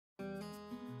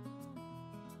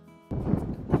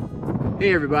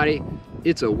Hey everybody,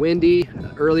 it's a windy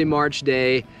early March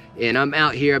day and I'm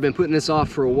out here. I've been putting this off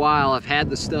for a while. I've had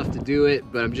the stuff to do it,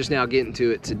 but I'm just now getting to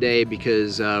it today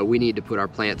because we need to put our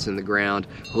plants in the ground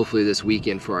hopefully this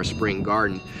weekend for our spring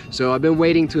garden. So I've been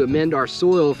waiting to amend our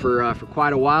soil for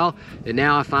quite a while, and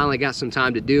now I finally got some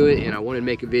time to do it, and I wanted to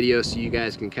make a video so you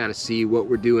guys can kind of see what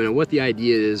we're doing and what the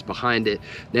idea is behind it.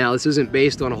 Now this isn't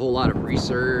based on a whole lot of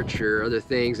research or other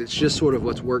things. It's just sort of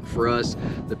what's worked for us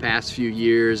the past few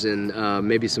years, and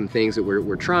maybe some things that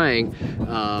we're trying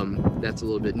that's a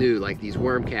little bit new, like these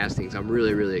worm castings I'm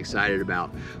really excited about.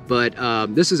 But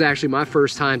this is actually my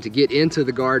first time to get into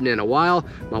the garden in a while.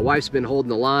 My wife's been holding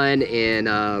the line, and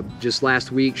just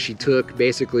last week she took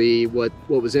basically what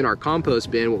was in our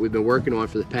compost bin, what we've been working on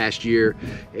for the past year,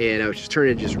 and it just turned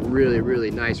into just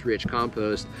really nice rich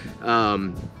compost,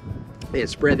 and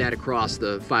spread that across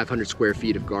the 500 square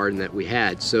feet of garden that we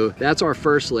had. So that's our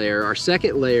first layer. Our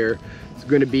second layer is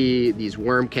going to be these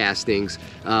worm castings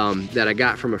that I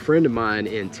got from a friend of mine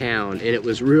in town, and it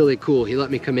was really cool. He let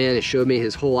me come in and showed me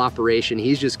his whole operation.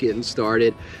 He's just getting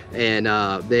started, and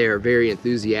they are very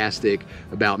enthusiastic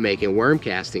about making worm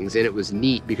castings, and it was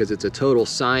neat because it's a total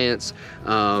science.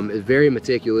 It's very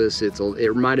meticulous. It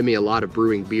reminded me a lot of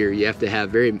brewing beer. You have to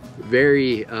have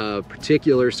very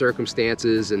particular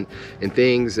circumstances and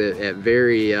things at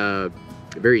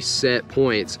very set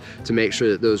points to make sure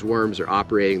that those worms are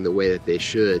operating the way that they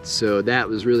should. So that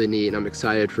was really neat, and I'm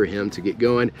excited for him to get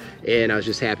going, and I was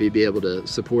just happy to be able to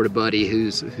support a buddy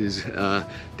who's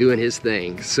doing his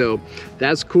thing. So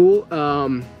that's cool.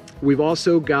 We've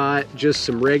also got just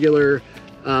some regular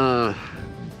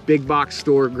big box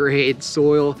store grade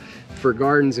soil for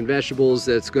gardens and vegetables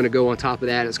that's going to go on top of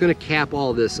that. It's going to cap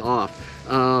all this off.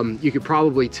 You could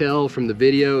probably tell from the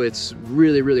video it's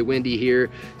really windy here,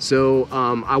 so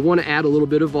I want to add a little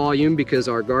bit of volume because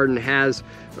our garden has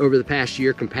over the past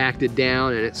year compacted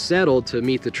down and it's settled to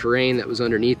meet the terrain that was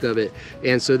underneath of it,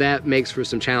 and so that makes for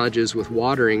some challenges with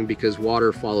watering because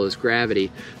water follows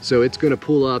gravity. So it's going to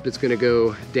pull up, it's going to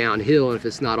go downhill, and if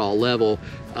it's not all level,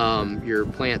 your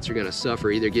plants are going to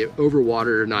suffer, either get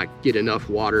overwatered or not get enough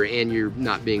water, and you're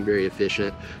not being very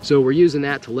efficient. So we're using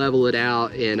that to level it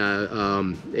out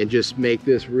and just make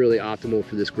this really optimal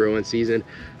for this growing season.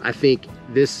 I think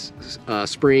this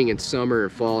spring and summer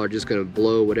and fall are just going to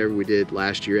blow whatever we did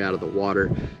last year out of the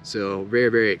water. So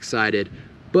very excited.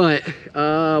 But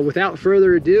without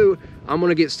further ado, I'm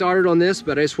gonna get started on this,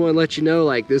 but I just want to let you know,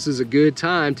 like, this is a good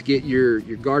time to get your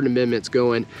garden amendments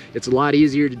going. It's a lot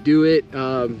easier to do it,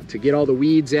 to get all the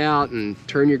weeds out and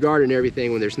turn your garden and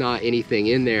everything when there's not anything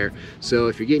in there. So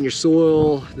if you're getting your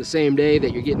soil the same day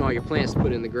that you're getting all your plants to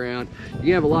put in the ground,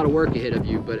 you have a lot of work ahead of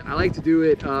you. But I like to do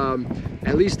it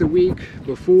at least a week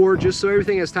before, just so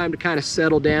everything has time to kind of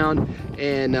settle down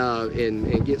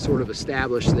and get sort of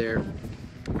established there.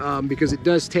 Because it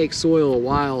does take soil a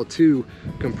while to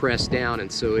compress down,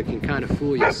 and so it can kind of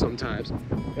fool you sometimes.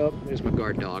 Oh, there's my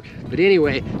guard dog. But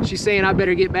anyway, she's saying I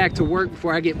better get back to work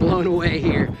before I get blown away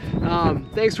here.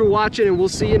 Thanks for watching, and we'll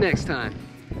see you next time.